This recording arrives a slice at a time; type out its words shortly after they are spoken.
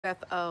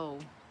UFO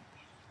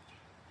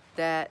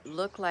that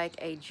looked like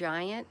a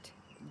giant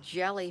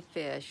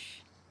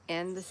jellyfish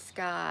in the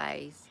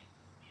skies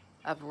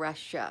of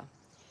Russia.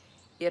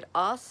 It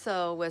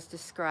also was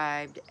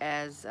described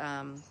as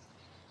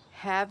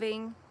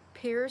having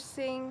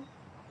piercing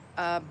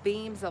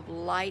beams of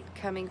light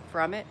coming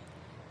from it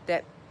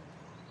that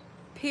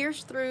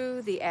pierced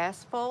through the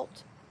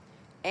asphalt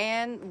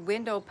and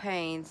window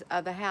panes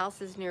of the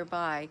houses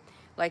nearby,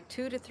 like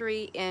 2 to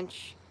 3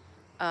 inch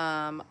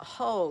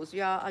holes.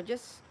 Y'all,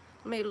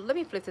 let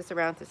me flip this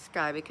around to the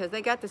sky because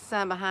they got the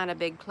sun behind a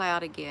big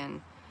cloud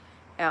again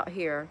out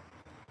here.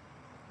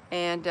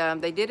 And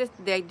they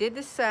did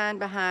the sun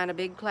behind a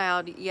big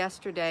cloud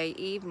yesterday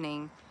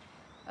evening.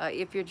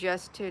 If you're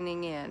just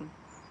tuning in,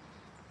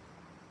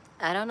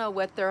 I don't know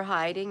what they're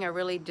hiding. I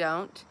really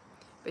don't,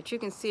 but you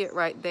can see it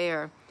right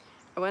there.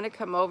 I want to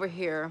come over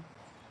here.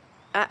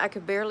 I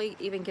could barely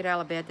even get out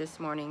of bed this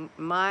morning.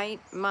 My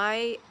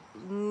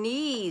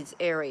knees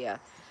area,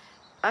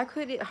 I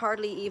could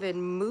hardly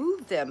even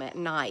move them at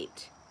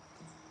night.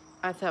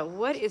 I thought,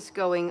 what is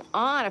going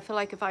on? I feel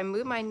like if I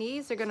move my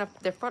knees, they're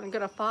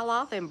gonna fall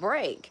off and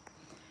break.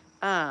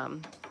 I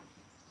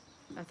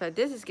thought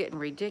this is getting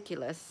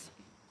ridiculous.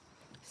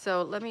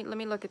 So let me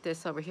look at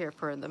this over here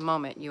for the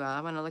moment, you all.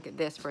 I want to look at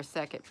this for a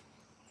second.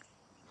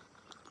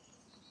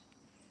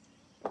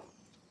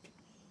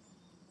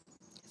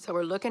 So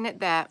we're looking at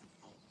that,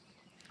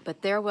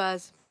 but there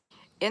was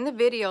in the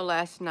video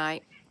last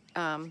night.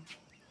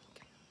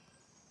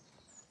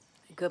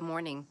 Good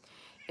morning.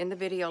 In the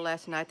video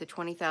last night, the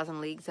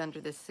 20,000 Leagues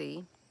Under the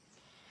Sea,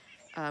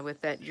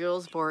 with that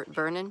Jules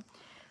Vernon,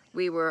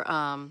 we were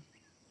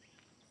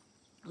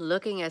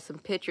looking at some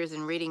pictures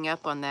and reading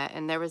up on that,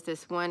 and there was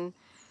this one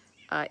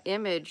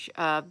image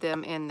of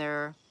them in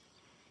their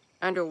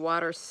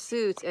underwater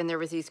suits, and there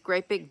was these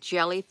great big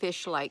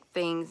jellyfish-like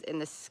things in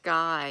the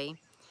sky.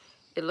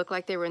 It looked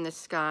like they were in the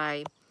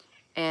sky,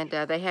 and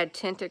they had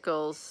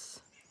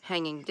tentacles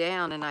hanging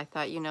down, and I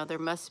thought, you know, there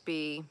must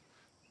be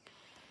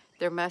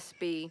a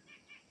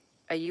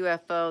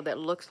UFO that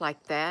looks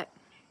like that.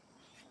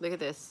 Look at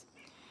this.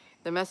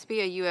 There must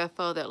be a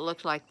UFO that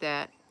looks like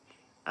that,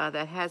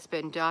 that has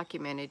been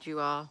documented,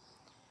 you all.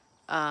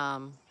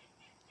 Now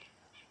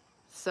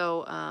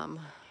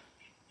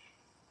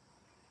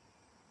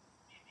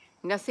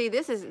see,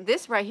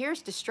 this right here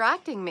is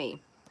distracting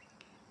me.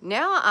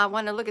 Now I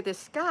want to look at this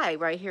sky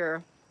right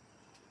here,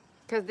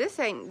 because this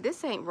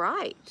ain't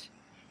right.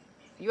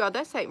 You all,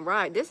 this ain't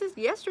right. This is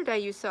yesterday.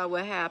 You saw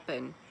what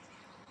happened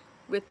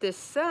with this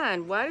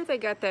sun. Why do they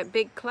got that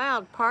big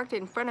cloud parked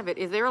in front of it?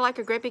 Is there like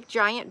a great big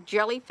giant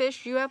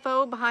jellyfish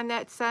UFO behind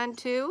that sun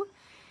too?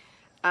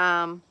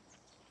 I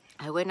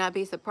would not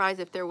be surprised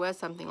if there was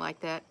something like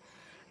that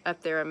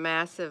up there, a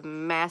massive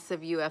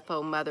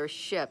UFO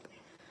mothership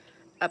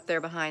up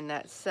there behind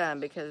that sun,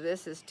 because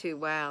this is too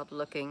wild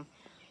looking.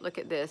 Look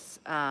at this.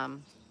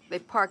 They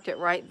parked it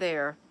right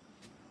there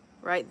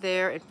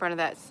in front of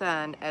that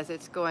sun as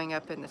it's going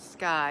up in the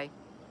sky.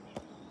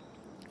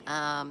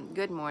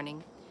 Good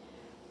morning.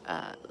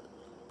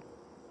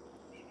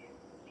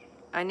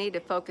 I need to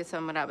focus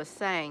on what I was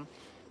saying.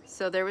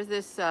 So there was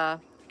this,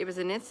 it was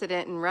an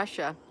incident in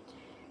Russia.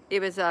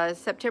 It was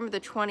September the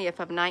 20th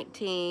of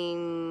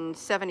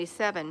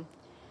 1977.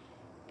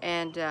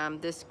 And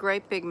this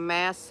great big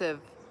massive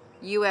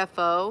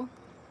UFO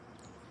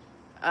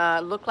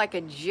looked like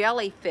a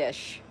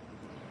jellyfish.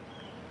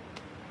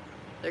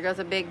 There goes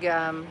a big,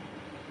 some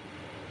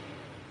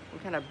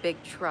kind of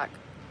big truck.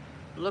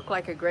 Looked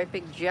like a great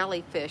big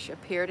jellyfish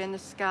appeared in the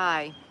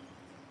sky.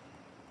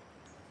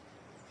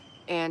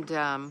 And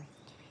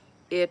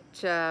it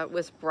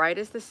was bright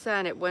as the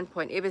sun at one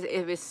point. It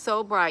was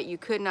so bright you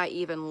could not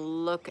even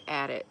look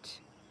at it.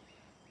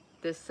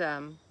 This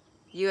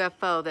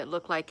UFO that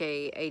looked like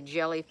a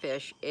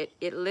jellyfish.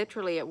 It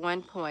literally at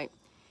one point,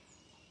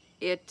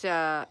 it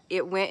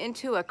went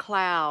into a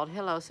cloud.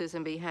 Hello,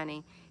 Susan B.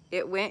 Honey.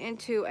 It went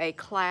into a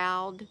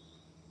cloud,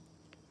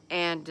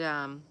 and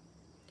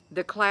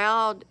the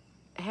cloud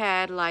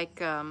had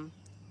like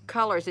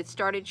colors. It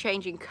started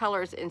changing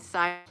colors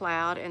inside the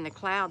cloud, and the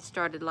cloud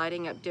started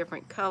lighting up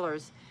different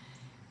colors.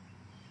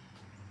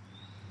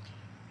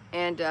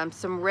 And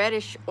some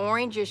reddish,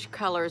 orangish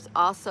colors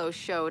also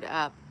showed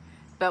up.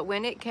 But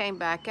when it came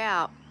back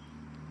out,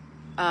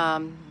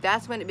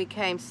 that's when it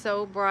became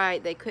so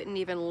bright they couldn't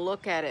even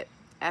look at it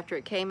after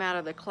it came out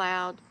of the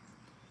cloud.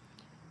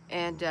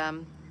 And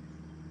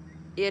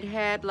it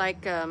had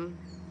like a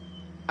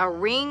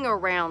ring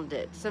around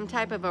it, some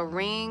type of a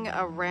ring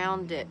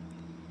around it.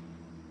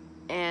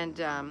 And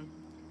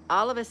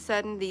all of a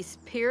sudden, these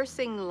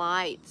piercing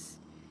lights,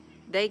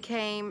 they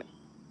came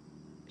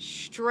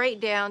straight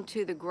down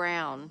to the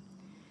ground.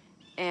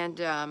 And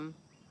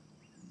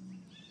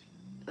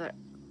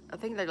I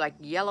think they're like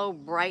yellow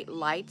bright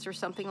lights or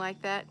something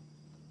like that.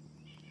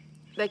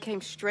 They came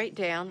straight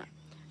down.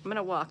 I'm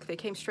gonna walk. They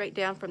came straight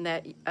down from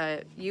that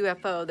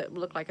UFO that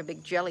looked like a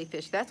big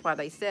jellyfish. That's why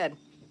they said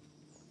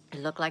it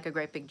looked like a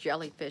great big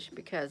jellyfish,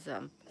 because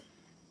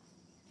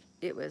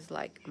it was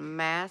like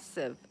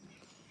massive.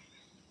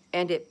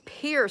 and it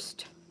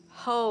pierced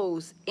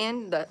holes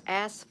in the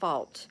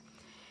asphalt.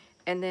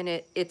 And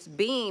then its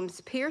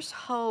beams pierced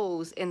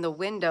holes in the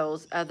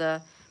windows of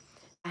the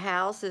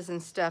houses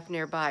and stuff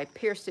nearby,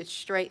 pierced it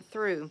straight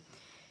through.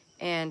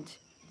 And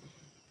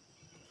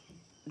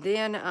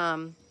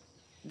then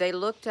they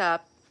looked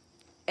up,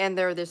 and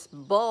there this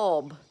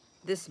bulb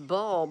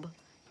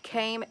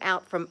came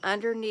out from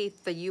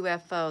underneath the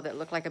UFO that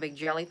looked like a big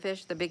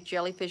jellyfish, the big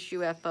jellyfish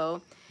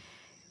UFO.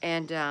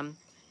 And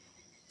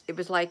it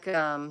was like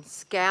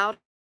scouting.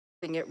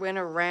 It went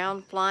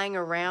around, flying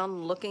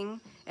around, looking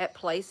at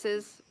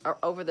places or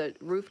over the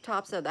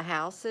rooftops of the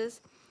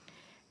houses.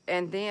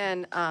 And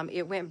then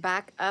it went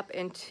back up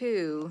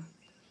into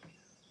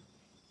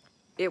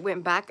the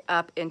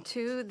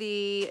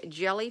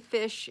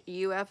jellyfish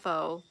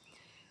UFO,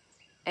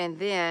 and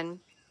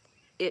then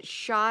it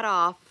shot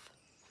off.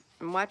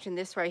 I'm watching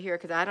this right here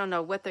because I don't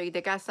know what they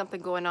got something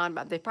going on,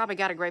 but they probably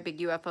got a great big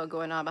UFO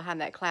going on behind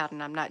that cloud,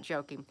 and I'm not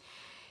joking.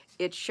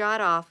 It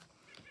shot off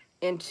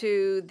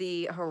into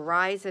the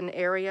horizon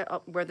area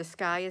where the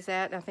sky is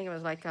at. I think it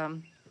was like I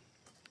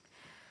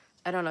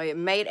don't know. It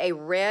made a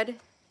red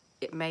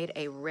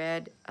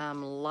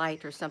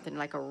light or something,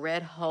 like a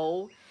red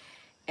hole,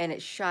 and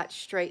it shot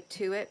straight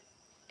to it,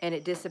 and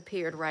it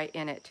disappeared right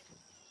in it,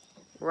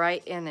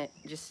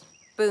 just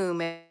boom,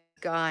 and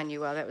gone.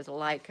 You all, that was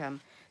like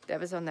that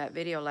was on that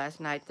video last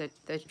night,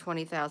 the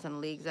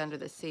 20,000 leagues under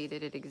the sea,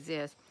 that it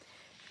exists.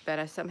 But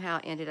I somehow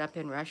ended up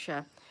in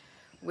Russia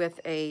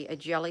with a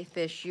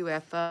jellyfish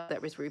UFO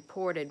that was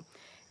reported,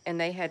 and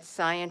they had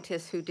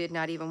scientists who did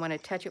not even want to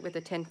touch it with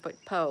a 10-foot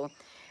pole,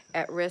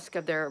 at risk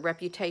of their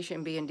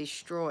reputation being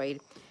destroyed.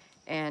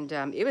 And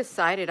it was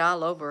cited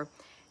all over.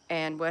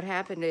 And what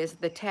happened is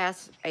the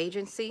task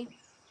agency,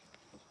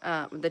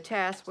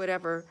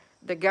 the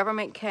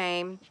government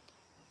came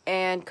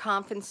and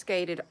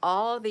confiscated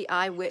all the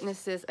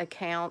eyewitnesses'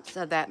 accounts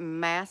of that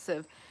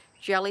massive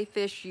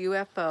jellyfish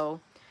UFO,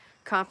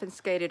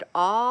 confiscated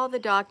all the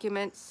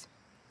documents,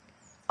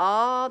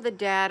 all the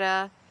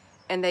data,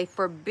 and they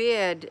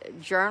forbid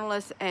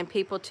journalists and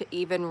people to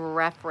even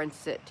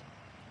reference it.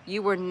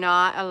 You were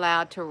not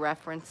allowed to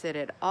reference it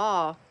at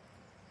all.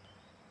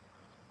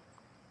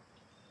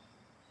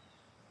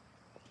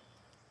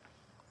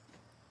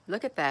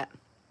 Look at that.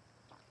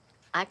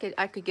 I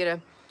could get a,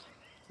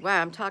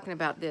 wow, I'm talking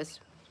about this.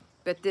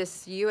 But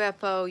this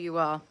UFO, you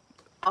all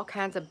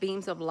kinds of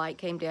beams of light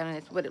came down, and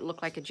it's what it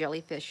looked like, a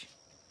jellyfish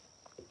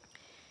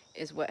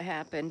is what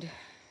happened.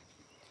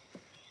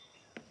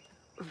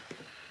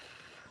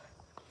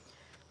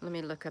 Let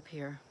me look up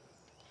here.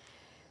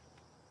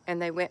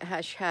 And they went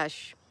hush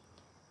hush.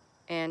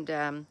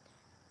 And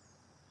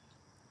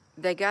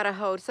they got a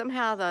hold,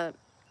 somehow the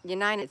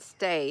United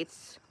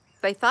States,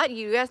 they thought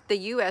the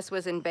U.S.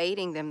 was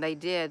invading them. They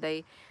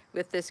did.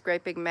 With this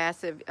great big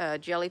massive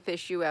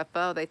jellyfish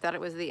UFO, they thought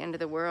it was the end of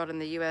the world, and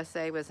the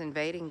USA was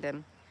invading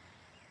them.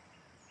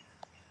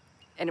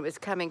 And it was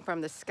coming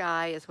from the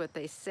sky, is what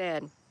they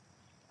said.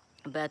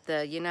 But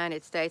the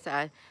United States,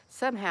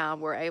 somehow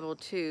were able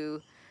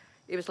to,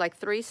 it was like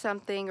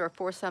 3-something or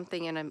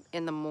 4-something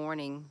in the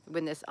morning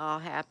when this all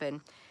happened.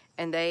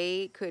 And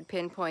they could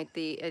pinpoint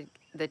the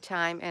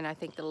time and I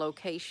think the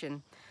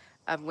location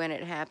of when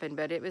it happened.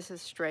 But it was the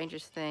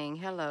strangest thing.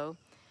 Hello.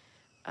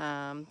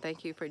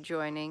 Thank you for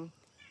joining.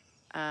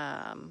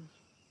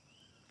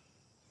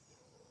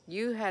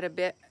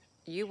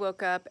 You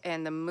woke up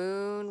and the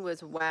moon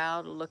was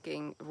wild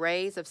looking.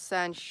 Rays of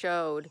sun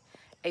showed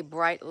a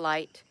bright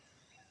light,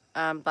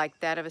 like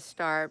that of a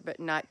star, but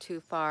not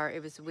too far.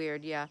 It was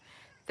weird, yeah.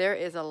 There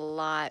is a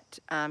lot,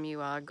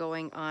 you all,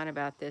 going on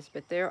about this,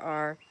 but there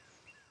are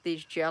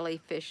these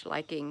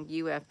jellyfish-liking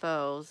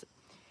UFOs,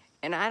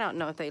 and I don't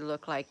know if they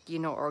look like,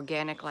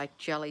 organic like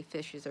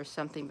jellyfishes or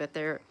something, but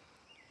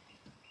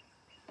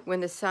when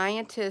the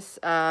scientists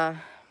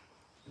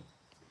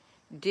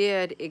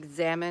did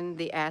examine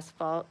the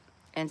asphalt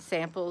and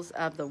samples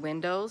of the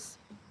windows,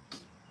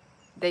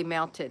 they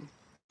melted.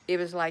 It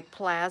was like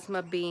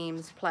plasma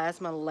beams,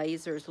 plasma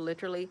lasers,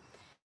 literally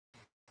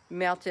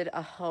melted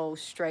a hole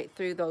straight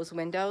through those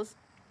windows,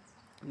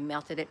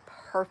 melted it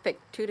perfect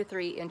 2 to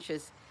 3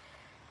 inches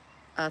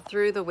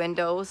through the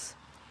windows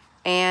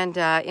and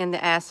in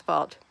the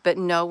asphalt. But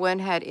no one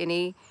had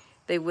any,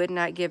 they would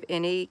not give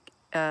any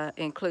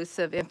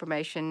inclusive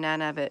information,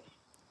 none of it.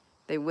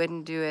 They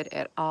wouldn't do it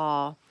at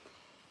all.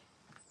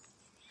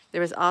 There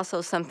was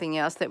also something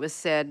else that was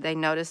said. They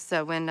noticed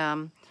that when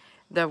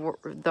the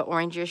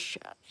orangish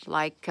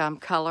like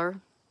color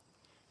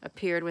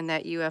appeared when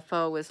that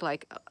UFO was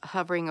like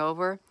hovering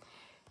over,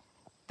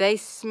 they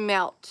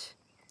smelt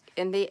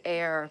in the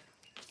air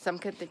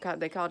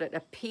they called it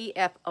a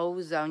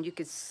PFO zone. You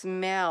could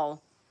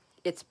smell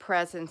its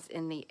presence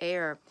in the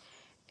air.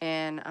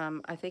 And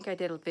I think I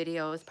did a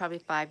video, it was probably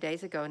 5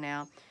 days ago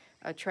now.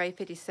 Trey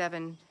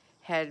 57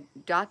 had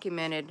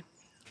documented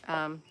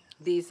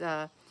these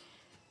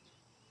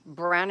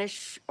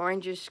brownish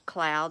orangish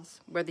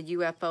clouds where the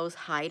UFOs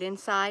hide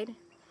inside.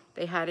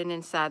 They hide it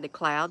inside the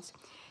clouds.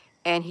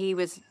 And he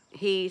was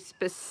he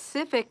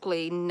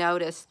specifically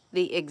noticed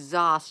the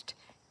exhaust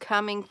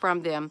coming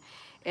from them.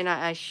 And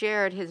I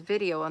shared his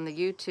video on the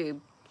YouTube,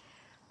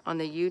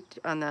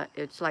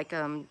 it's like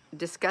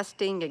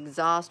disgusting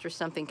exhaust or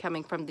something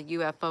coming from the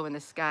UFO in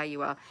the sky,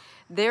 you all.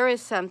 There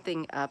is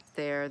something up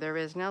there. There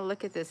is. Now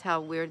look at this,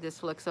 how weird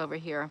this looks over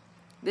here.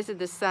 This is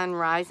the sun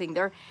rising.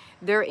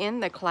 They're in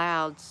the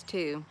clouds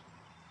too,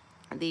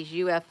 these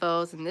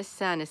UFOs, and this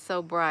sun is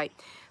so bright.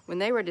 When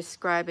they were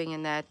describing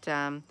in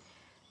that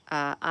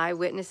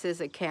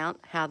eyewitnesses account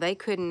how they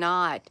could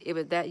not, it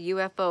was that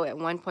UFO at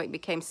one point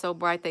became so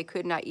bright they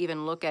could not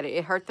even look at it.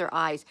 It hurt their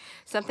eyes.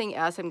 Something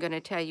else I'm going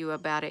to tell you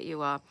about it,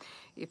 you all.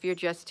 If you're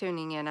just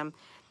tuning in,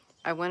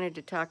 I wanted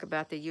to talk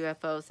about the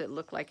UFOs that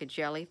look like a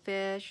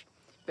jellyfish,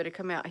 but I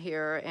come out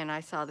here and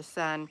I saw the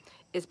sun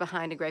is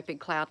behind a great big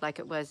cloud like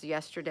it was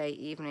yesterday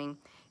evening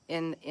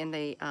in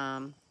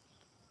the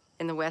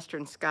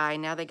western sky.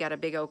 Now they got a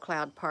big old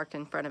cloud parked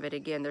in front of it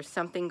again. There's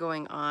something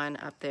going on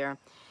up there,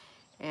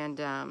 and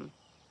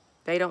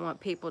they don't want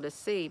people to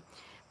see.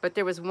 But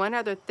there was one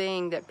other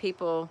thing that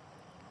people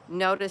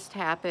noticed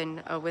happen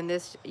when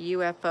this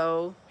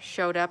UFO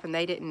showed up, and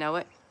they didn't know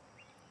it.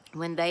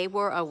 When they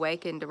were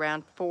awakened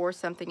around 4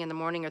 something in the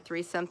morning or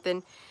 3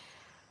 something,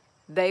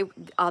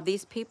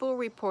 these people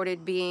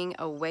reported being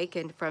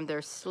awakened from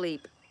their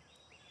sleep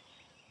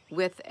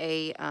with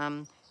a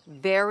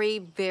very,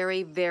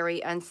 very,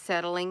 very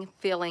unsettling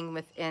feeling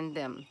within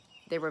them.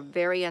 They were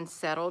very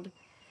unsettled,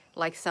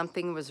 like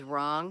something was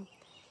wrong.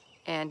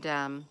 And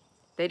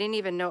they didn't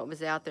even know it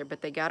was out there,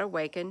 but they got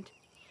awakened.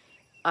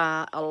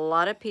 A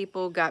lot of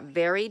people got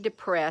very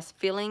depressed,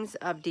 feelings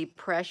of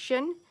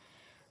depression.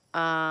 They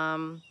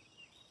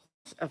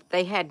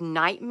had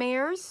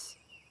nightmares.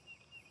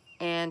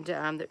 And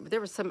there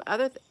were some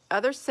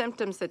other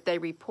symptoms that they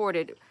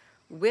reported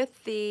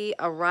with the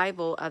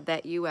arrival of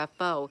that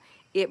UFO.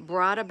 It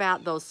brought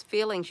about those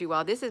feelings, you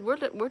all.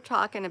 We're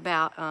talking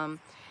about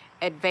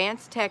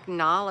advanced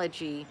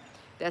technology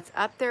that's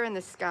up there in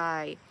the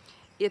sky.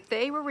 If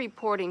they were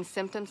reporting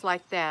symptoms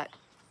like that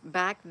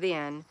back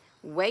then,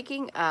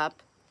 waking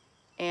up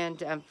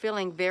and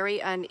feeling very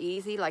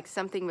uneasy, like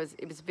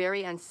it was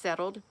very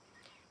unsettled,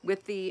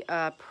 with the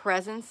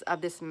presence of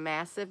this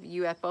massive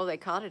UFO. They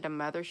called it a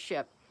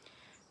mothership,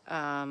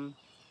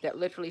 that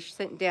literally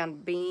sent down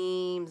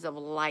beams of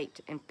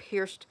light and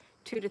pierced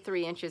 2 to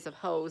 3 inches of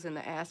holes in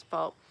the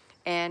asphalt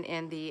and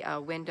in the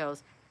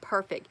windows.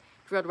 Perfect.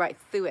 Drilled right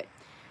through it.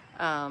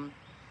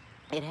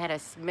 It had a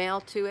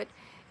smell to it.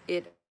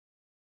 It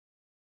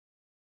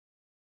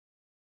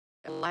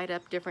light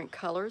up different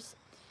colors,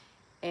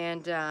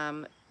 and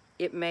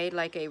it made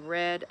like a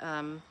red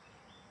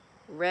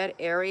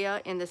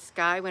area in the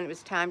sky when it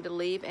was time to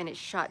leave, and it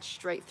shot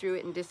straight through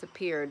it and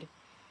disappeared.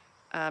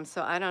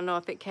 So I don't know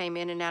if it came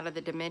in and out of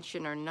the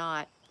dimension or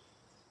not,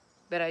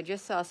 but I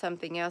just saw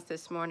something else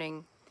this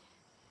morning,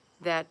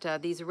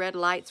 that these red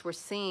lights were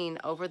seen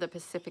over the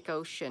Pacific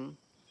Ocean.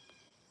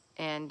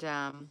 And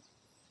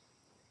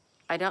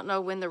I don't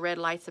know when the red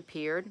lights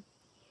appeared,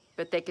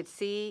 but they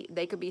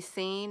could be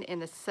seen in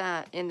the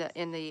sun, in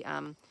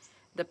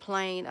the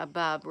plane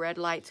above, red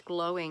lights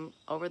glowing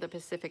over the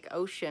Pacific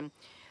Ocean.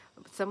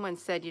 Someone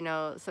said, you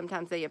know,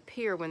 sometimes they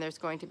appear when there's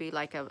going to be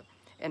like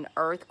an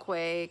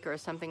earthquake or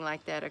something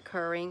like that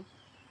occurring.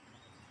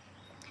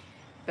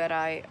 But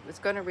I was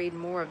going to read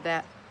more of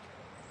that,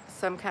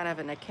 some kind of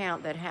an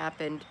account that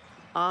happened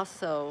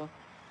also,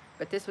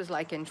 but this was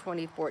like in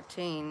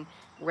 2014,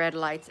 red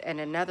lights at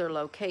another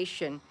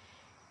location.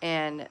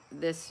 And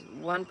this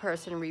one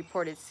person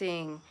reported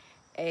seeing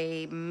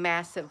a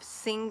massive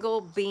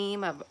single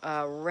beam of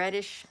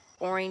reddish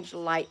orange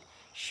light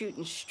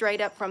shooting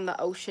straight up from the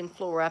ocean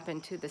floor up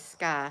into the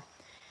sky.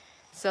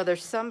 So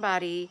there's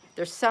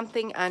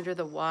something under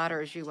the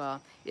waters, you all.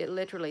 It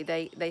literally,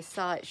 they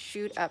saw it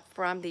shoot up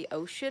from the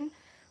ocean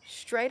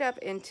straight up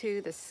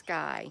into the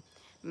sky.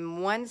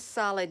 One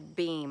solid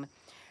beam.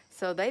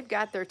 So they've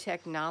got their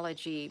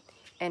technology.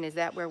 And is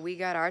that where we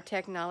got our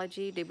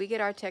technology? Did we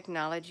get our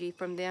technology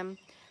from them,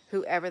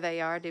 whoever they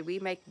are? Did we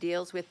make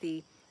deals with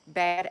the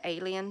bad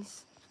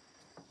aliens?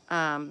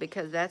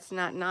 Because that's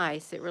not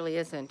nice. It really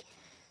isn't.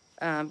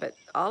 But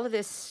all of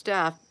this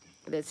stuff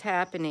that's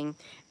happening,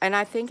 and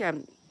I think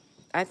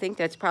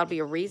that's probably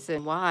a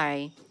reason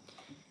why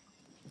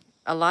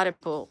a lot of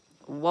people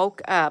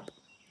woke up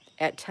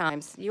at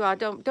times. You all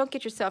don't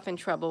get yourself in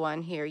trouble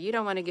on here. You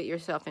don't want to get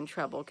yourself in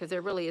trouble, because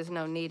there really is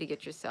no need to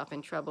get yourself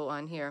in trouble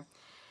on here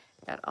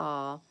at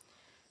all.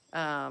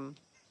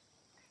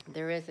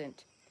 There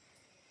isn't.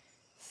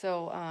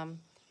 So,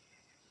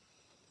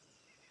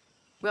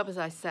 what was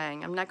I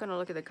saying? I'm not going to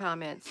look at the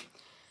comments.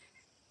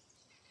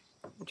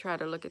 And try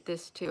to look at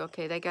this too.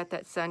 Okay, they got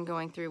that sun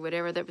going through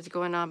whatever that was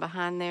going on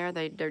behind there.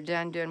 They're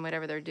done doing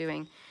whatever they're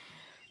doing.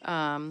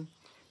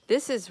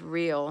 This is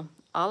real.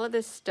 All of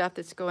this stuff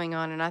that's going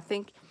on, and I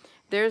think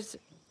there's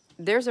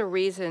a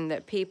reason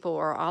that people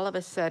are all of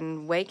a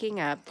sudden waking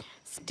up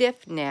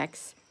stiff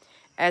necks,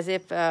 as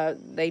if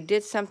they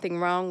did something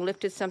wrong,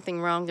 lifted something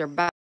wrong. Their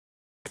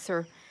backs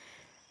are.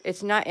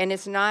 It's not, and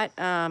it's not.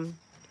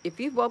 if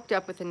you woke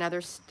up with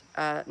another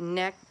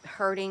neck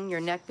hurting, your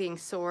neck being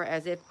sore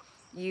as if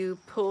you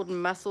pulled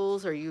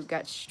muscles or you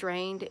got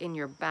strained in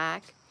your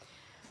back,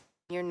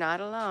 you're not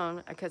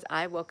alone, because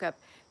I woke up,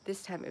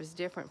 this time it was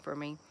different for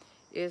me.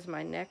 It was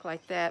my neck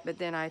like that, but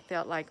then I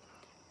felt like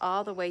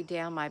all the way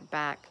down my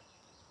back,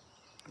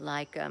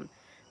 like I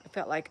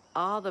felt like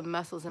all the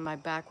muscles in my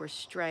back were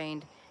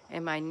strained,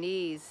 and my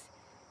knees,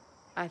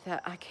 I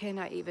thought, I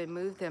cannot even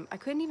move them. I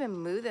couldn't even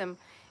move them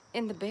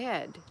in the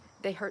bed.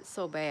 They hurt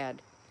so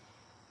bad.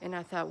 And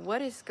I thought,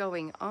 what is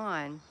going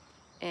on?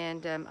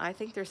 And I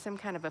think there's some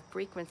kind of a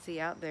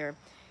frequency out there.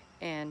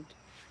 And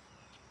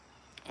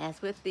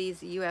as with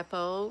these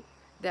UFO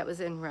that was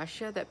in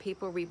Russia that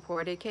people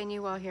reported, can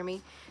you all hear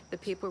me? The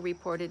people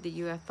reported the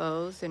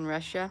UFOs in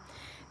Russia.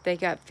 They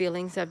got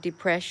feelings of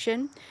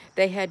depression.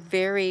 They had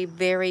very,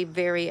 very,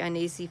 very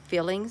uneasy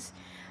feelings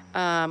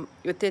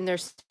within their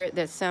spirit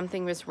that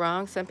something was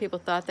wrong. Some people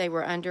thought they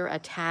were under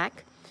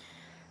attack.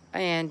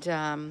 And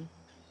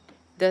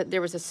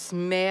there was a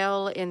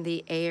smell in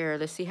the air.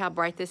 Let's see how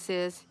bright this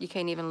is. You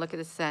can't even look at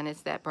the sun.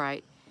 It's that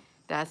bright.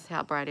 That's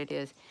how bright it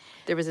is.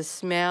 There was a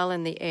smell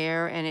in the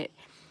air, and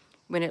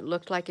when it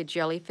looked like a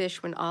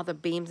jellyfish, when all the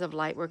beams of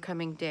light were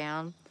coming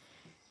down,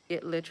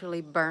 it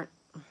literally burnt.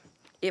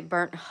 It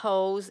burnt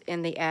holes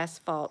in the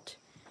asphalt,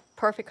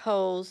 perfect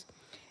holes,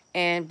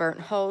 and burnt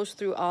holes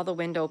through all the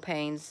window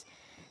panes.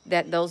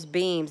 That those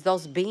beams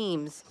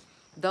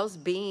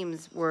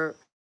were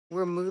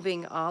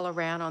moving all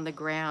around on the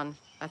ground.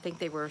 I think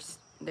they were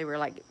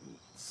like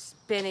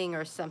spinning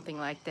or something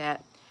like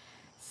that.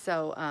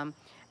 So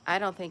I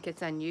don't think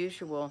it's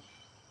unusual.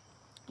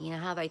 You know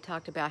how they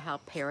talked about how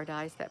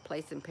paradise, that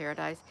place in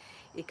paradise,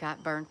 it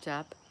got burnt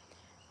up.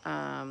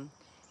 Um,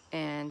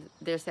 and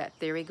there's that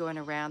theory going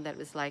around that it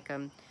was like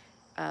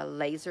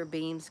laser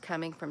beams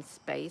coming from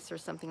space or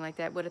something like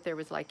that. What if there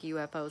was like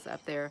UFOs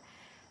up there,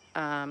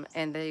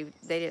 and they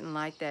didn't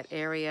like that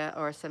area,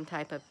 or some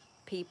type of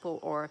people,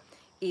 or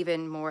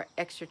even more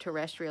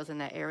extraterrestrials in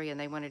that area, and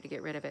they wanted to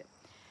get rid of it.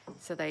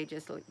 So they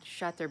just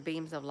shot their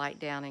beams of light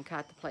down and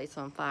caught the place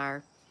on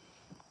fire.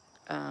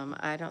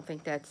 I don't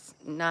think that's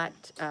not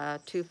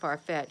too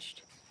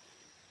far-fetched.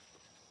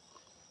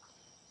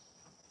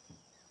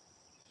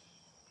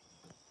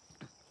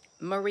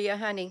 Maria,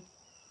 honey,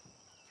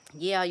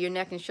 yeah, your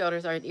neck and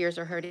shoulders and ears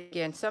are hurting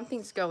again.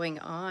 Something's going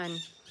on.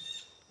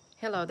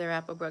 Hello there,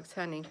 Applebrooks,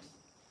 honey.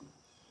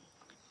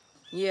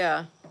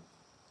 Yeah.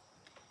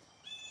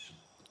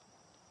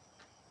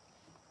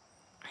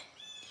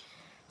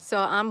 So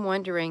I'm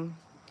wondering,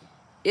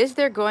 is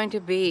there going to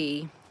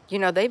be,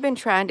 they've been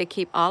trying to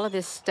keep all of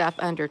this stuff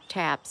under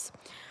taps.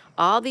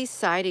 All these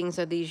sightings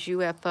of these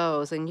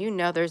UFOs, and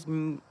there's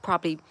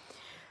probably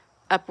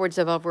upwards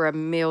of over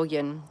 1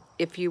 million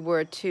if you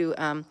were to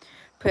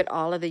put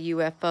all of the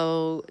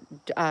UFO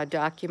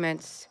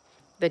documents,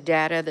 the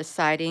data, the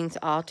sightings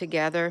all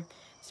together.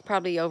 It's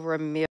probably over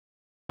 1 million.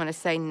 I want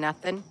to say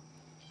nothing.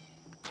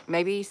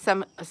 Maybe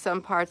some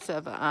parts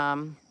of,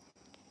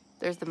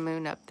 there's the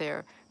moon up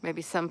there.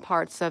 Maybe some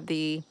parts of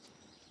the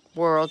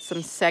world,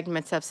 some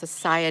segments of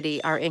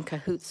society are in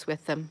cahoots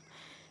with them.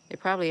 They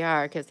probably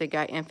are, because they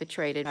got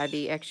infiltrated by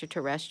the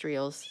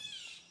extraterrestrials.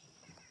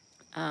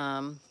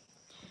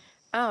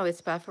 Oh,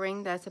 it's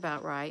buffering. That's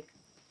about right.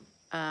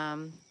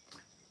 I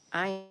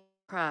am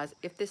surprised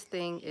if this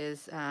thing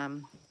is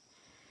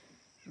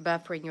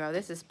buffering you all.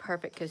 This is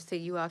perfect, because see,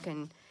 you all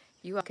can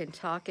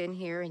talk in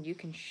here, and you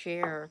can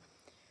share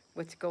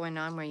what's going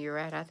on where you're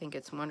at. I think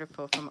it's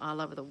wonderful, from all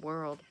over the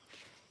world.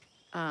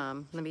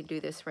 Let me do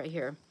this right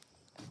here.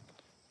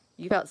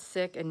 You felt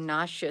sick and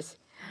nauseous.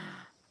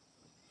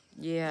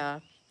 Yeah.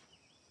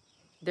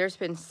 There's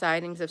been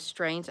sightings of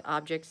strange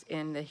objects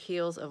in the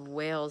heels of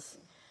whales.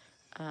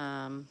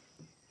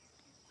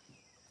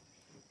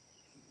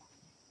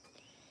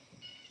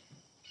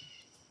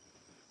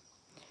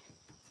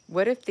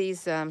 What if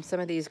these, some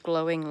of these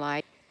glowing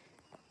lights,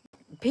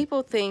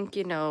 people think,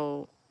 if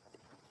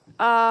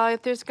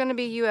there's going to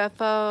be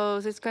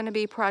UFOs, it's going to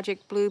be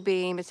Project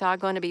Bluebeam, it's all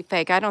going to be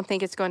fake. I don't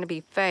think it's going to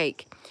be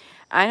fake.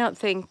 I don't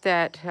think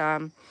that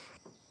in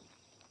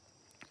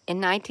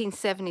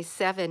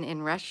 1977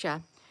 in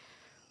Russia,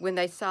 when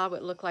they saw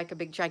what looked like a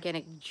big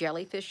gigantic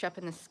jellyfish up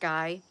in the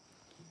sky,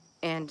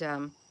 and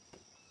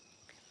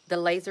the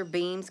laser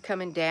beams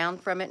coming down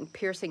from it and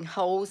piercing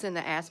holes in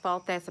the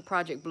asphalt, that's a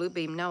Project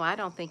Bluebeam. No, I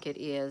don't think it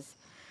is.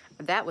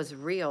 That was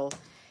real.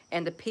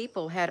 And the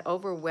people had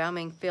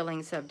overwhelming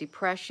feelings of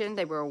depression.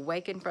 They were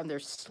awakened from their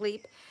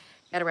sleep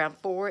at around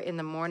 4 in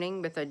the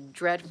morning with a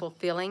dreadful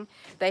feeling.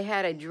 They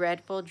had a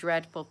dreadful,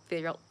 dreadful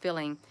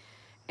feeling,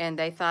 and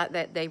they thought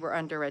that they were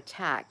under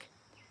attack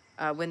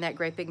when that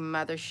great big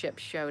mothership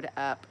showed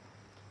up.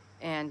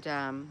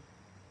 And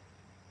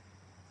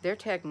their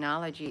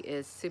technology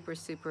is super,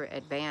 super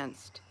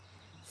advanced.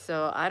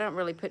 So I don't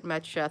really put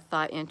much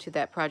thought into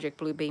that Project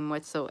Bluebeam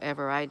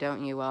whatsoever. I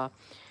don't, you all,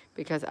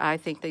 because I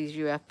think these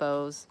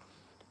UFOs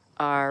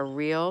are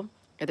real.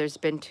 There's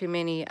been too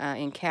many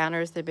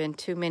encounters. There have been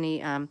too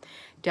many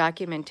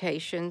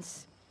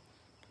documentations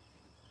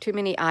too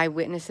many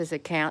eyewitnesses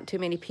account, too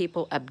many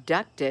people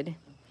abducted,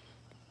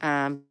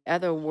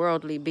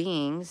 otherworldly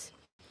beings.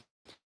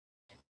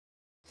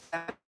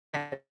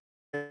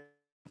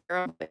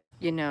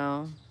 You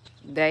know,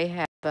 they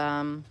have,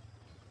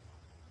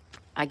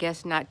 I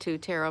guess, not too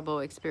terrible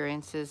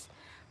experiences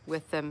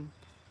with them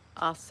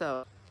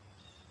also.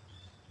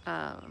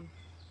 Um,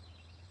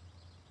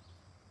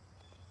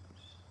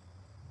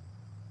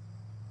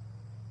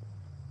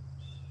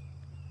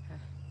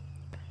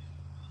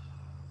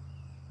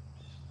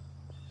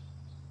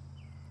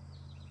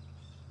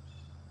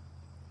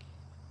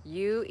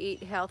 you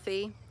eat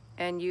healthy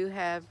and you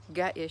have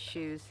gut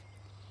issues.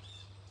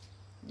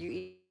 You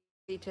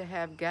eat to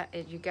have gut,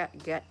 you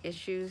got gut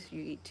issues,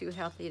 you eat too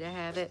healthy to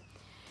have it.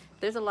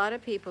 There's a lot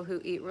of people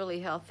who eat really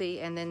healthy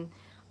and then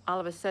all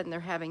of a sudden they're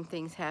having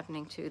things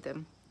happening to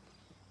them.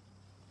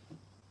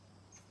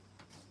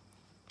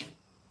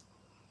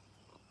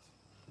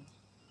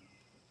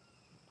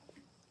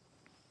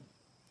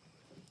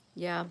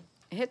 Yeah,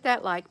 hit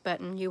that like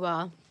button, you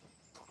all.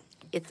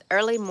 It's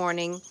early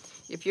morning.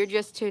 If you're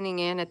just tuning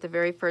in at the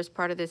very first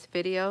part of this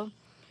video,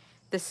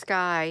 the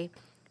sky,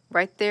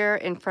 right there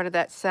in front of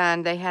that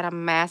sun, they had a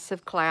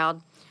massive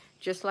cloud,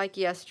 just like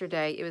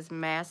yesterday. It was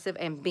massive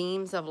and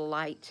beams of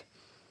light.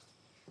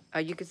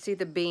 You could see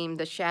the beam,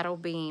 the shadow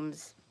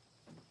beams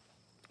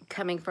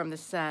coming from the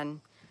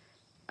sun.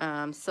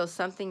 So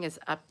something is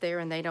up there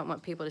and they don't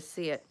want people to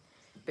see it.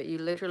 But you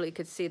literally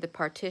could see the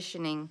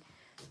partitioning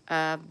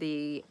of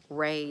the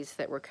rays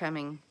that were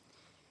coming,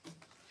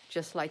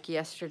 just like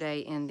yesterday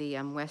in the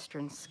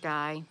western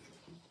sky,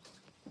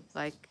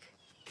 like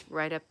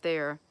right up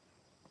there.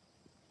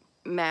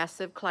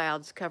 Massive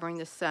clouds covering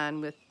the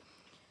sun with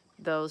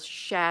those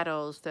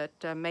shadows that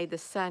made the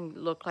sun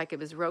look like it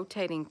was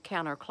rotating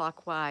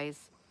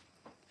counterclockwise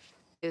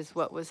is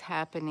what was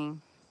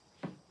happening.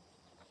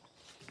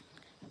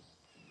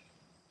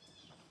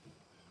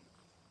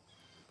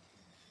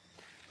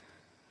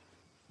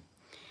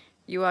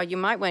 You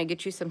might want to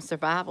get you some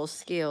survival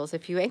skills.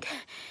 If you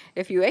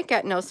ain't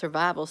got no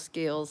survival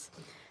skills,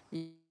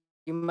 you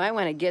might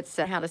want to get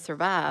some how to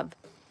survive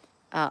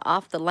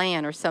off the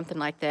land or something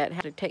like that.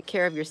 How to take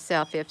care of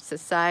yourself if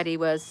society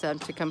was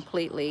to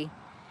completely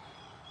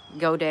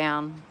go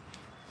down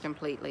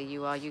completely.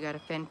 You got to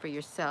fend for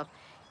yourself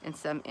in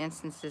some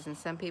instances, and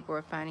some people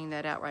are finding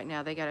that out right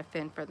now. They got to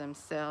fend for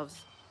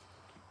themselves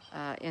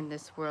in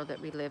this world that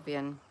we live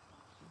in,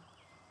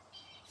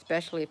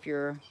 especially if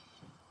you're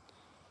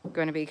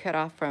going to be cut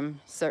off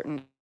from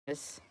certain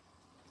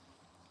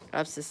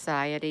of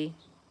society.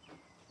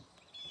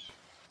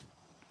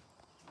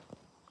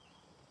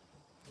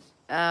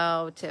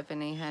 Oh,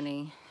 Tiffany,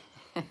 honey.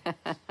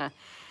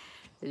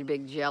 The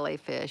big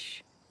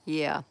jellyfish.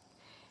 Yeah.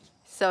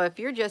 So if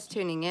you're just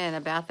tuning in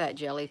about that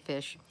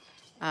jellyfish,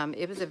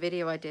 it was a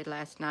video I did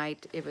last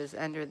night. It was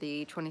under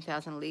the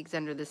 20,000 Leagues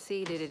Under the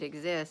Sea. Did it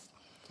exist?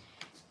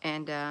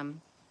 And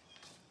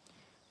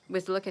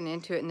was looking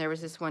into it, and there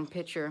was this one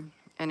picture,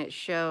 and it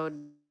showed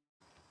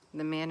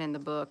the man in the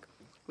book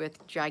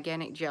with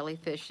gigantic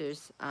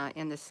jellyfishes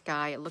in the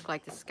sky. It looked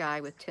like the sky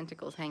with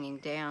tentacles hanging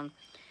down.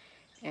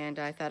 And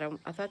I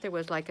thought there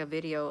was like a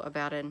video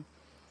about an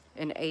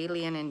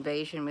alien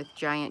invasion with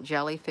giant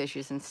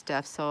jellyfishes and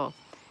stuff. So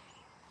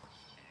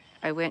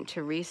I went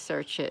to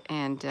research it,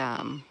 and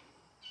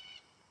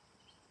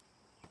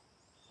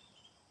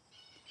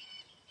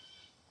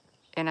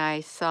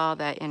I saw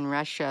that in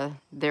Russia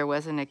there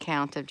was an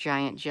account of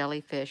giant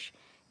jellyfish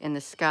in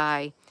the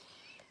sky.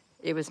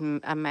 It was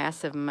a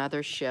massive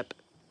mothership,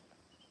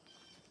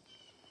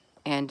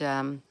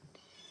 and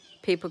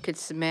people could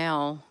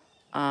smell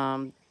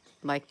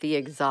like the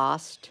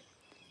exhaust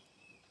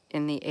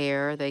in the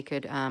air. They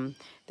could,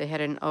 they had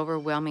an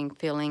overwhelming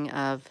feeling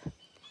of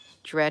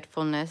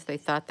dreadfulness. They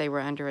thought they were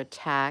under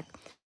attack.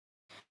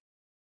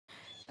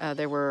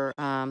 There were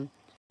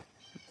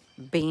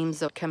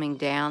beams coming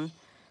down,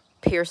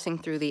 piercing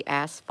through the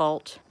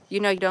asphalt.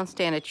 You know, you don't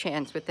stand a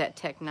chance with that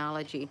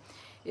technology.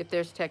 If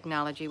there's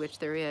technology, which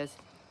there is,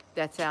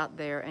 that's out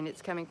there, and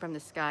it's coming from the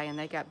sky, and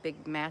they got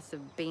big,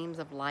 massive beams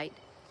of light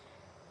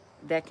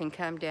that can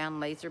come down,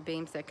 laser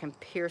beams that can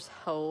pierce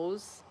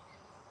holes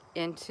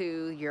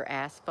into your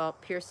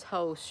asphalt, pierce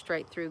holes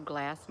straight through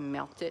glass,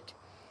 melt it,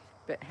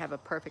 but have a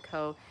perfect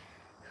hole.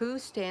 Who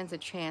stands a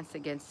chance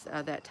against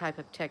that type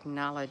of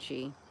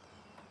technology?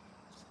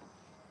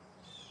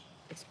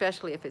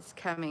 Especially if it's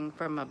coming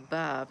from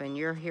above and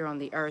you're here on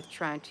the earth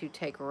trying to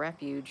take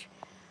refuge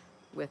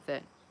with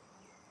it.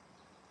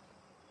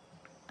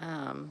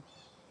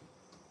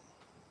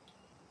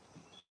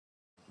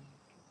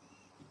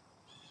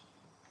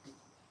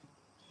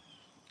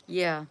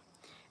 Yeah,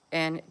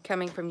 and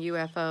coming from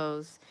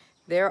UFOs,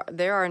 there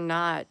are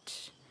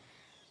not,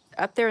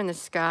 up there in the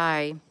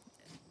sky,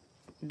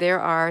 there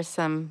are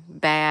some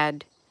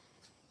bad,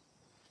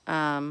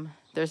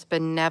 there's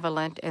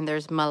benevolent and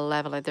there's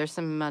malevolent. There's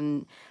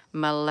some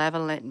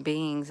malevolent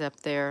beings up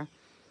there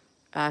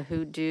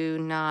who do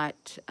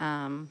not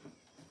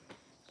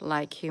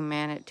like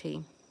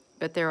humanity.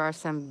 But there are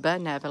some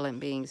benevolent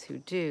beings who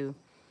do.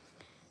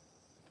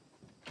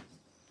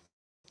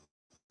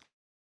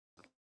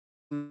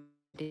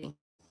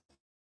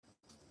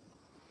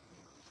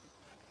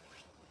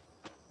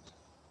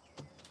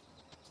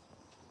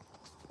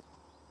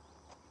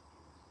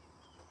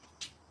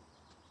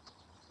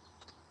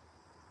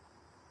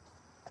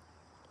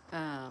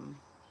 Um,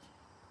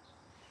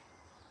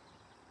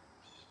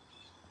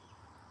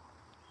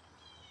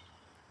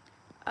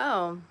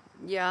 oh,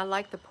 yeah, I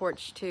like the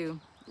porch too.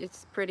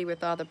 It's pretty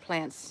with all the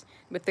plants,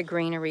 with the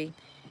greenery.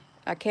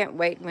 I can't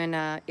wait when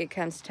it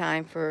comes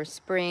time for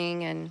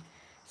spring and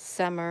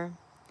summer.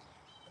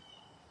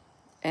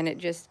 And it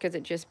just, because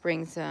it just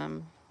brings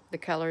the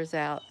colors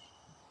out.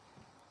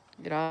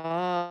 It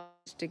all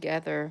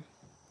together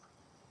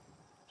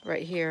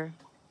right here.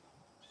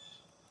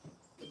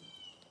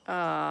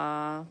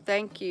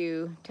 Thank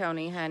you,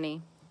 Tony,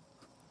 honey.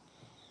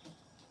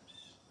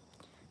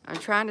 I'm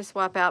trying to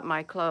swap out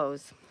my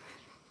clothes.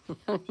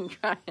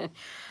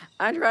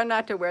 I try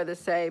not to wear the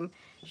same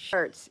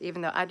shirts,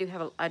 even though I do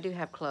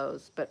have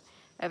clothes, but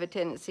I have a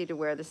tendency to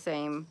wear the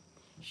same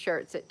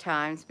shirts at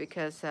times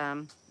because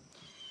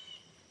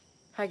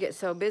I get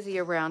so busy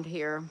around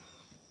here,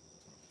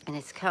 and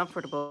it's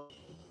comfortable.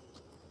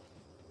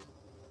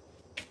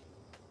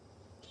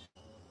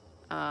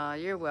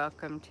 You're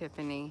welcome,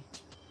 Tiffany.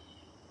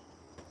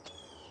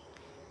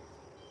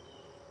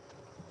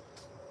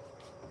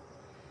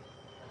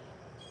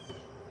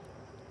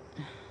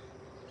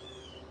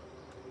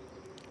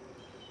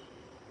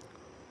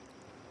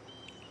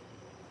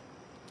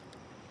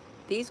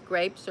 These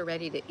grapes are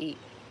ready to eat.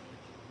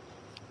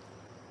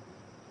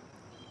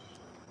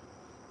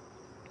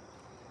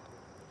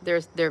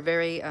 They're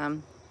very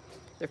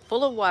they're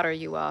full of water,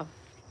 you all.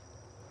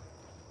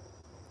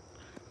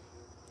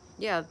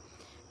 Yeah,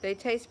 they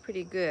taste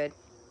pretty good.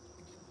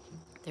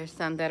 There's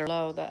some that are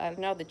low. I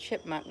know the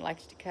chipmunk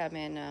likes to come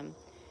in.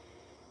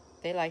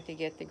 They like to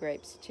get the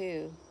grapes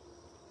too.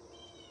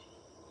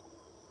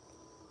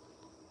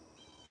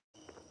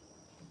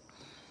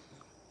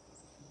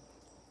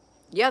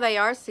 Yeah, they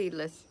are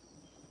seedless.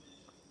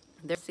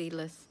 They're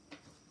seedless.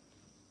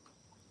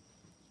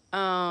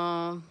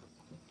 Um,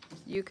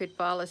 you could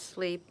fall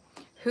asleep.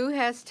 Who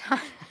has time?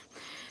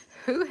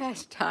 Who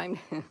has time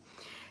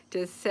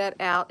to set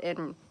out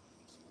and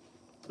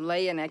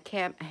lay in a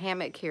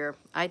hammock here?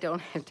 I don't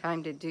have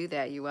time to do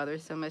that, you all.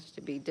 There's so much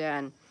to be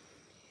done.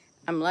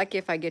 I'm lucky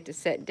if I get to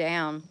sit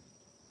down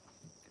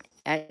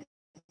at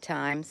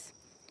times.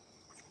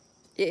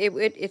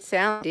 It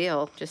sounds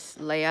ideal.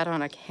 Just lay out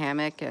on a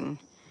hammock and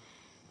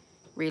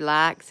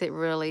relax. It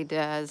really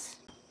does.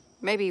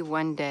 Maybe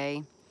one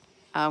day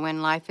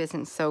when life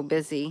isn't so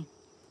busy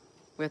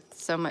with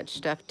so much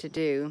stuff to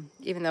do,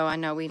 even though I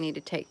know we need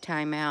to take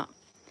time out.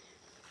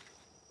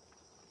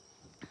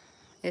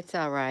 It's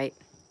all right.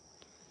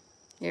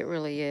 It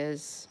really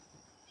is.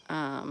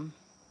 Um,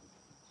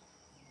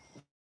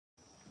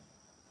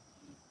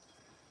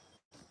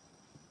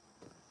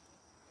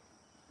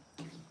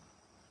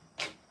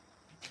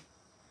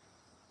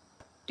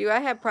 do I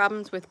have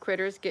problems with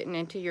critters getting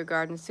into your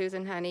garden,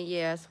 Susan, honey?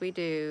 Yes, we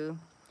do.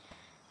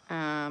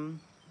 Um,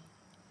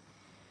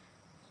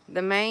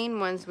 the main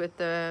ones with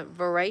the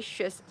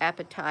voracious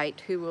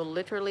appetite who will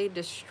literally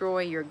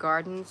destroy your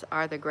gardens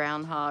are the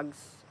groundhogs.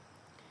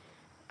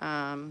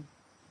 Um,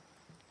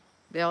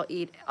 they'll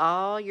eat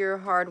all your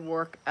hard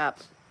work up.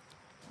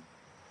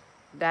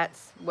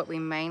 That's what we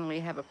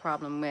mainly have a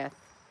problem with,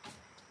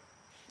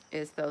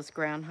 is those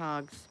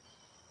groundhogs.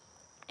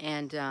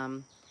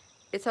 And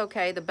it's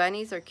okay. The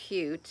bunnies are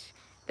cute.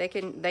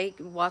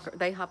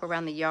 They hop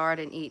around the yard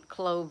and eat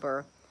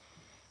clover.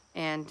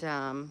 And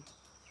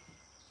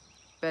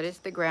but it's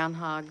the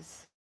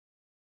groundhogs.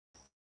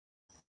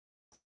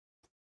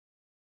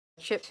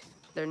 Chipped.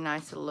 They're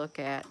nice to look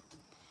at.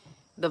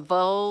 The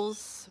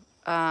voles,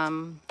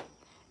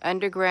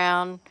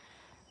 underground,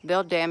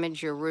 they'll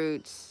damage your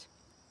roots.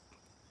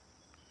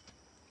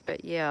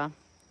 But yeah,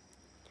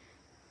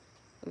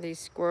 these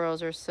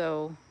squirrels are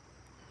so.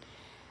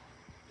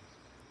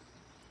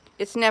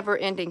 It's never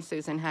ending,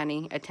 Susan,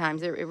 honey. At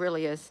times it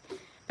really is.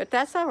 But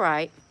that's all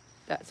right.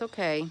 That's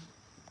okay.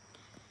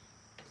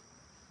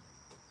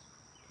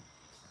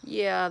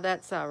 Yeah,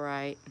 that's all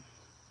right.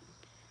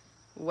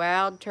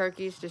 Wild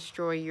turkeys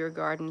destroy your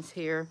gardens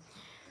here.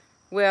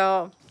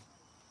 Well,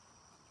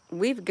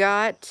 we've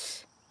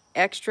got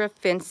extra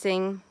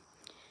fencing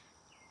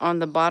on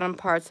the bottom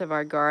parts of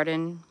our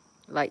garden,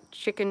 like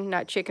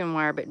not chicken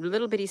wire, but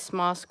little bitty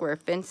small square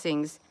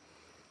fencings.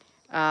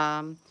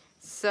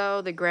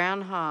 So the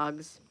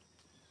groundhogs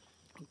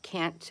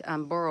can't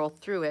burrow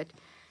through it.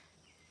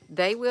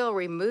 They will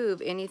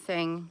remove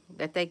anything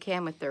that they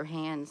can with their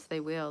hands. They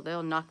will.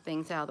 They'll knock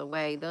things out of the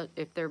way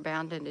if they're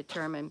bound and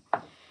determined.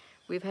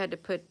 We've had to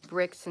put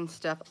bricks and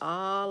stuff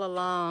all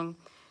along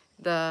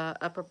the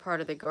upper part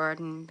of the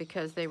garden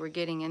because they were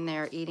getting in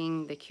there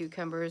eating the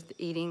cucumbers,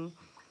 eating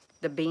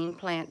the bean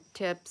plant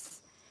tips.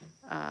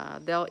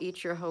 They'll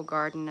eat your whole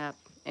garden up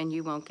and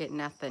you won't get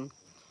nothing.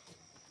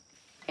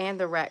 And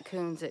the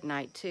raccoons at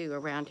night too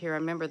around here. I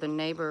remember the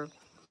neighbor,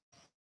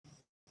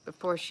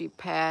 before she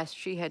passed,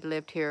 she had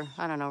lived here,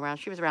 I don't know,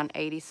 she was around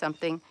 80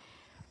 something.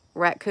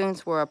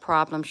 raccoons were a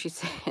problem. She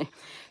said,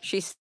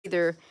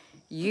 either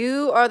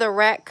you or the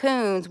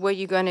raccoons, what are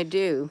you going to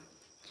do?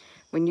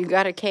 When you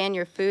got to can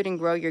your food and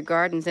grow your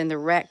gardens and the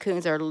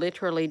raccoons are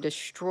literally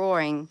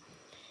destroying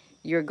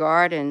your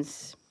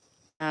gardens.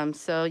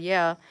 So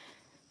yeah,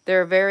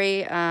 they're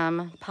very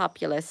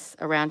populous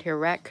around here.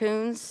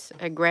 Raccoons,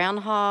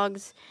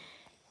 groundhogs,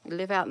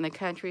 live out in the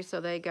country, so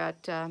they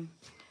got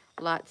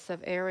lots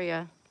of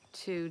area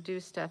to do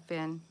stuff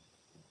in.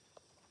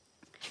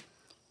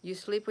 You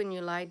sleep when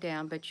you lie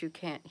down, but you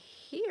can't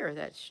hear.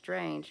 That's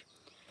strange.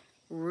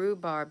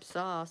 Rhubarb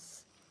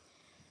sauce.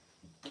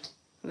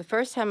 The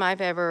first time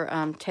I've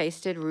ever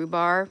tasted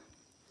rhubarb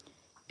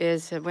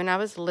is when I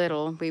was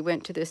little. We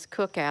went to this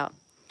cookout,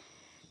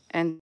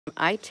 and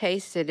I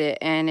tasted it,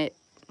 and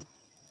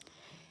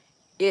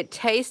it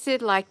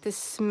tasted like the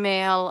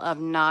smell of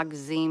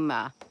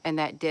Noxzema, and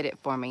that did it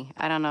for me.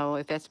 I don't know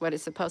if that's what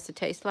it's supposed to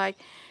taste like,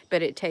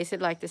 but it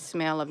tasted like the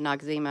smell of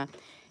Noxzema.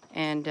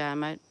 And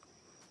I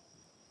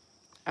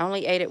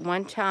only ate it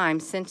one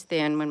time since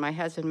then when my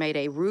husband made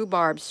a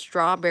rhubarb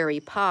strawberry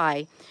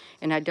pie,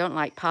 and I don't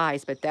like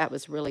pies, but that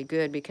was really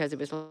good because it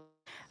was like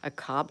a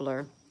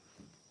cobbler.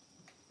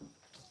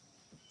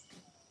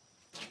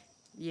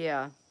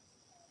 Yeah.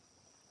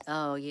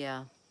 Oh,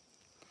 yeah.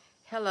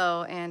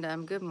 Hello,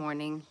 and good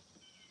morning.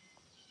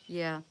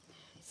 Yeah.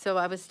 So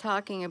I was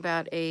talking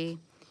about a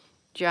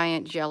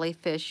giant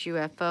jellyfish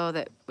UFO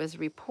that was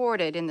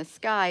reported in the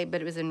sky,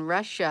 but it was in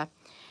Russia.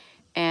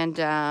 And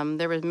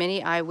there were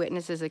many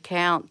eyewitnesses'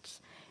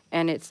 accounts,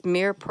 and its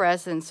mere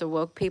presence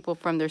awoke people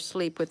from their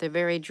sleep with a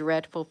very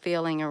dreadful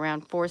feeling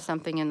around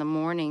 4-something in the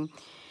morning.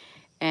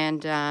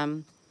 And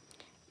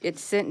it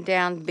sent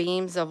down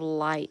beams of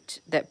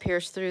light that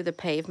pierced through the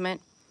pavement,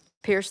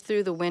 pierced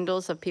through the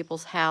windows of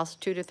people's house,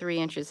 2 to 3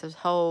 inches of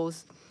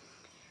holes.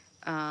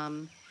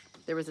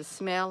 There was a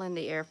smell in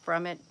the air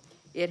from it.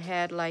 It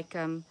had like,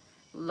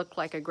 looked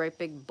like a great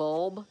big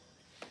bulb,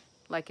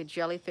 like a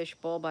jellyfish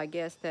bulb, I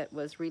guess, that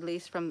was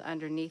released from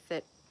underneath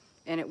it.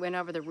 And it went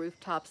over the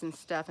rooftops and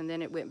stuff, and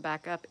then it went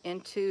back up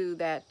into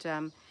that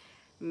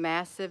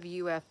massive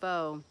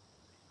UFO.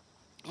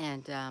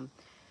 And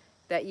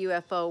that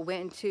UFO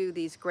went into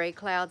these gray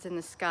clouds in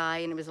the sky,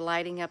 and it was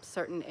lighting up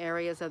certain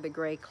areas of the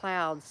gray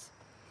clouds.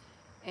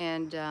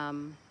 And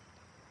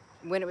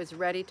when it was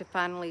ready to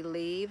finally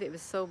leave, it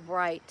was so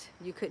bright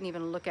you couldn't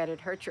even look at it.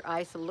 It hurt your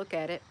eyes to look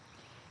at it.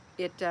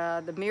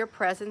 The mere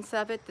presence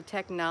of it, the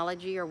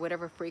technology or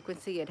whatever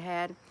frequency it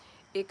had,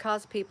 it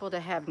caused people to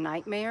have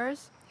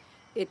nightmares.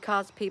 It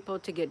caused people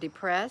to get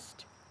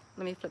depressed.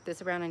 Let me flip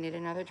this around. I need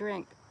another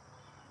drink.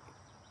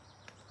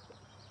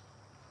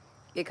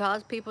 It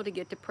caused people to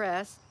get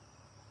depressed.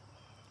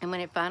 And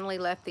when it finally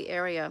left the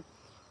area,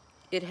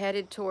 it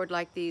headed toward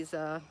like these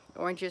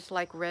orangish,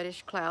 like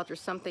reddish clouds or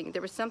something.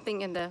 There was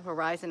something in the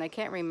horizon. I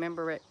can't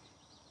remember it,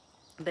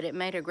 but it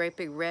made a great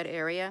big red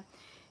area.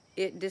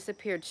 It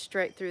disappeared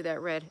straight through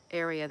that red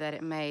area that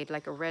it made,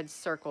 like a red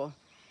circle,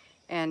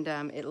 and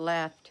it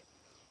left.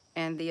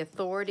 And the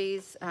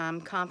authorities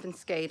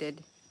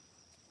confiscated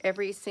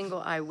every single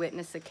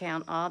eyewitness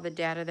account, all the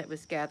data that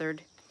was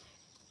gathered,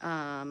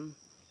 and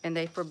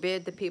they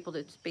forbid the people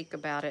to speak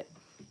about it.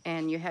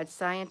 And you had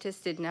scientists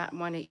did not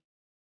want to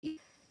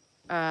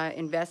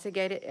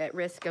investigate it at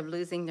risk of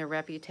losing their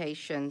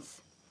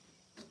reputations.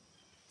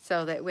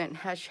 So that went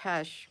hush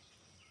hush.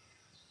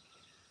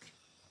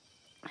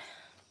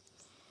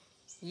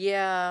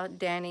 Yeah,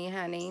 Danny,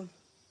 honey.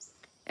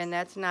 And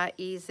that's not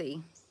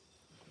easy,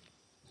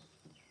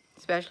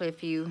 especially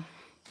if you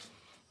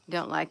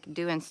don't like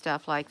doing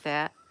stuff like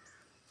that.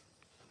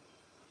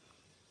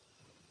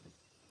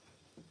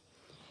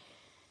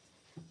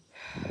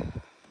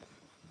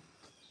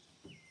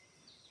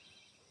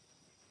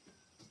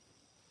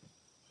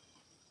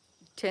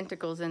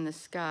 Tentacles in the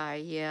sky,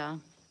 yeah.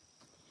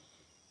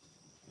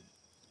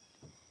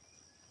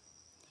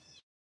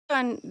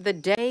 On the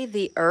day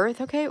the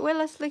earth, okay, well,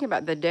 let's think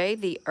about the day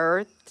the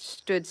earth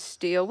stood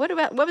still. What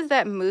was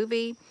that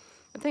movie?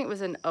 I think it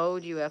was an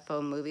old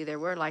UFO movie. There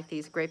were like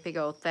these great big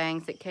old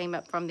things that came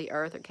up from the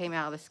earth or came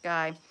out of the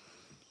sky.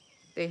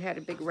 They had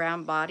a big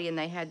round body, and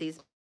they had these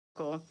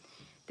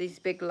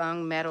big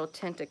long metal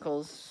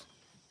tentacles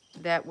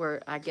that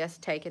were, I guess,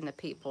 taking the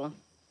people.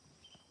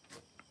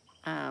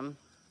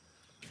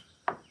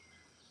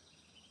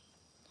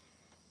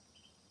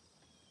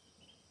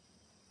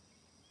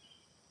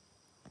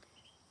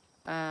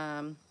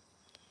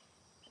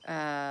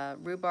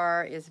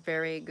 Rhubarb is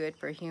very good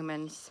for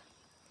humans.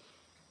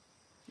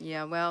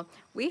 Yeah, well,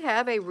 we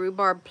have a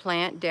rhubarb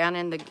plant down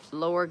in the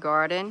lower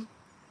garden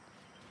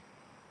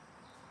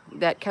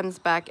that comes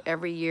back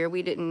every year.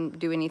 We didn't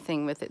do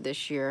anything with it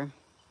this year.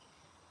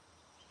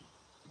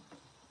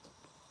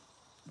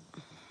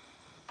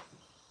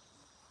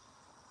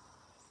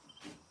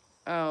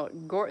 Oh,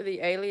 the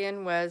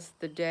alien was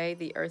the day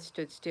the earth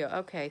stood still.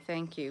 Okay,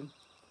 thank you.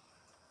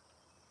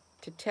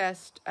 To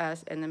test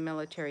us, and the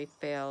military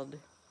failed.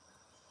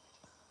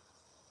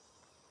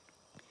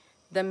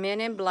 The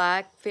Men in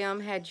Black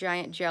film had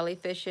giant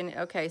jellyfish in it.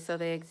 Okay, so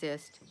they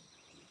exist.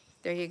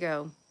 There you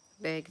go.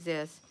 They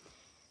exist.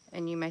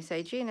 And you may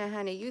say, Gina,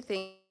 honey, you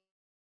think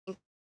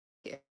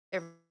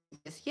everything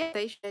is, yeah,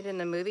 they should in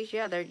the movies.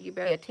 Yeah, you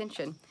better pay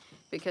attention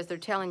because they're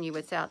telling you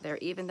it's out there.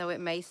 Even though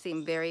it may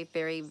seem very,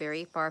 very,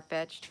 very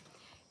far-fetched,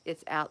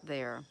 it's out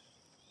there.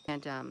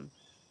 And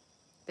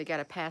they got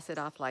to pass it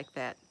off like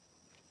that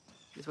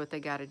is what they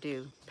got to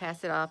do.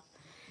 Pass it off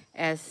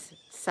as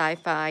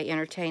sci-fi,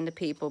 entertain the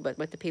people, but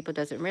what the people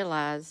doesn't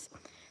realize,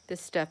 this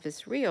stuff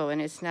is real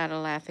and it's not a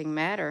laughing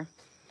matter.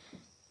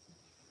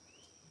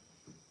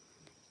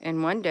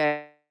 And one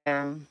day,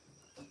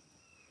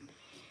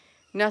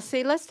 now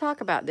see, let's talk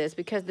about this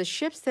because the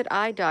ships that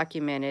I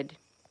documented,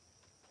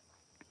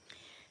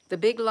 the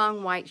big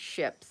long white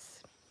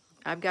ships,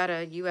 I've got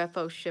a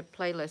UFO ship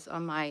playlist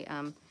on my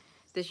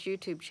this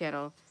YouTube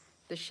channel.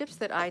 The ships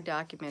that I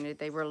documented,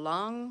 they were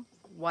long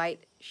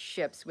white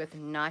ships with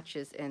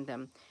notches in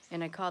them,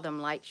 and I call them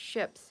light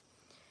ships.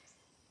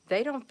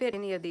 They don't fit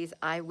any of these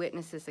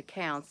eyewitnesses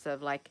accounts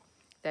of like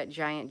that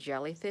giant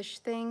jellyfish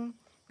thing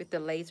with the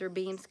laser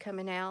beams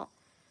coming out,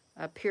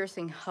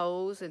 piercing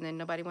holes, and then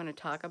nobody want to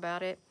talk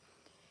about it.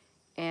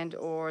 And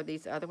or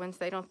these other ones,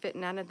 they don't fit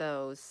none of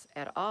those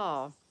at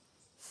all.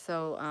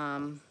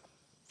 So,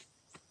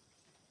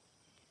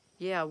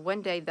 yeah,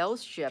 one day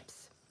those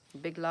ships,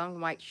 big long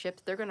white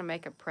ships, they're going to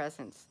make a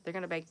presence. They're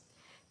going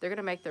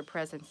to make their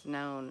presence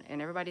known, and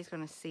everybody's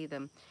going to see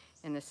them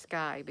in the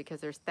sky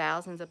because there's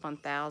thousands upon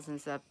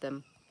thousands of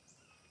them.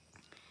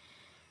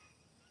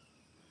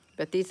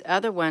 But these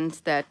other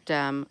ones that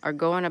are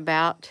going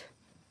about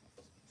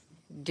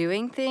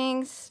doing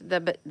things,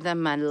 the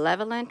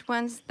malevolent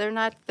ones, they're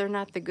not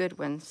the good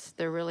ones.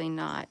 They're really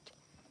not.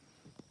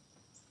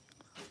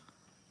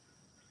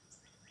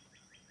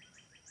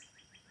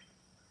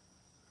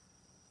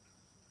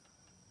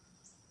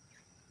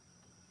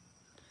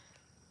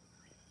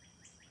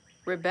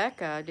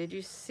 Rebecca, did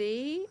you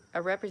see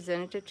a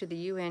representative to the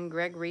UN?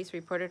 Greg Reese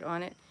reported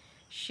on it.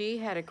 She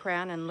had a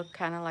crown and looked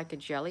kind of like a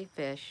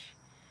jellyfish.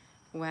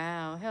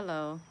 Wow.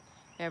 Hello,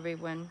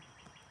 everyone.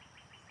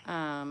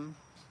 Um,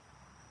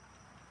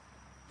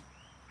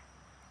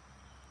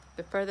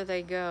 the further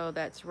they go,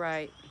 that's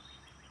right.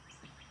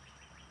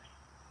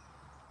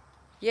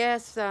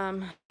 Yes,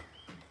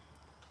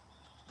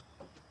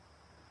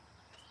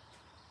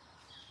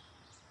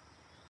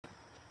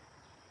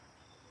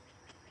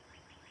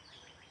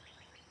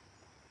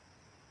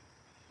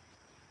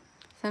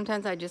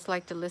 sometimes I just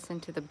like to listen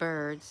to the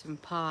birds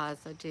and pause.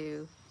 I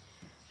do.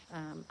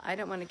 I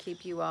don't want to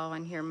keep you all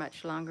in here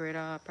much longer at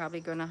all. I'm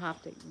probably going to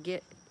have to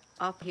get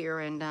off here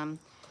and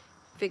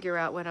figure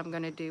out what I'm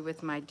going to do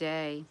with my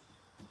day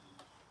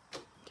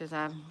because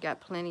I've got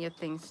plenty of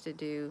things to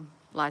do.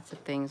 Lots of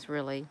things,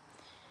 really,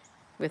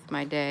 with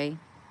my day.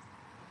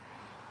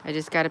 I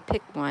just got to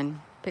pick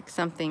one, pick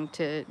something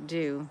to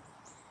do.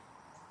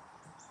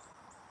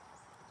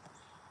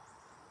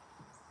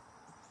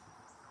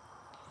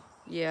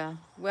 Yeah.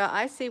 Well,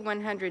 I see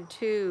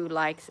 102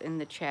 likes in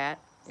the chat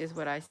is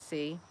what I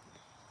see.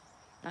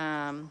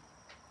 Um,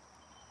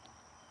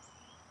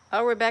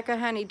 oh, Rebecca,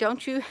 honey,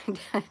 don't you...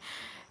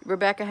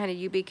 Rebecca, honey,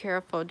 you be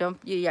careful. Don't...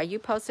 Yeah, you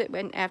post it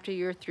when after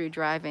you're through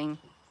driving.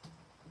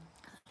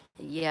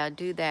 Yeah,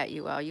 do that,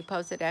 you all. You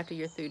post it after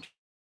you're through.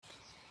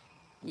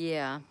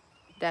 Yeah,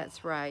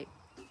 that's right.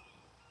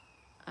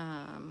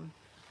 Um,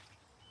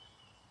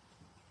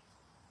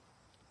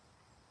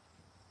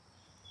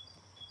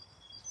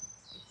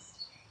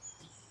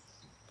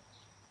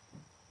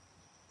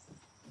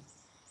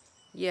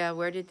 yeah,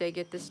 where did they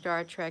get the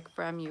Star Trek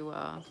from, you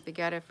all? They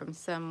got it from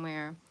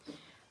somewhere.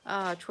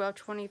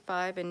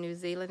 12:25 in New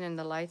Zealand and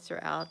the lights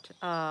are out.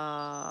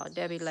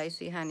 Debbie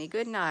Lacey, honey,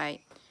 good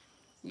night.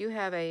 You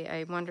have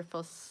a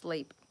wonderful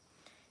sleep,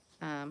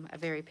 a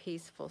very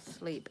peaceful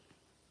sleep.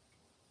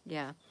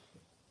 Yeah.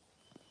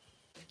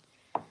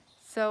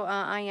 So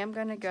I am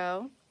going to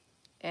go.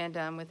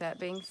 And with that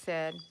being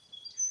said,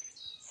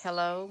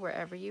 hello,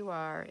 wherever you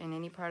are in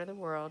any part of the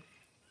world.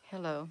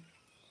 Hello.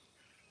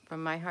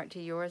 From my heart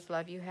to yours,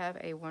 love you. Have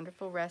a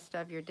wonderful rest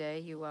of your day.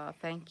 You all.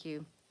 Thank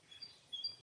you.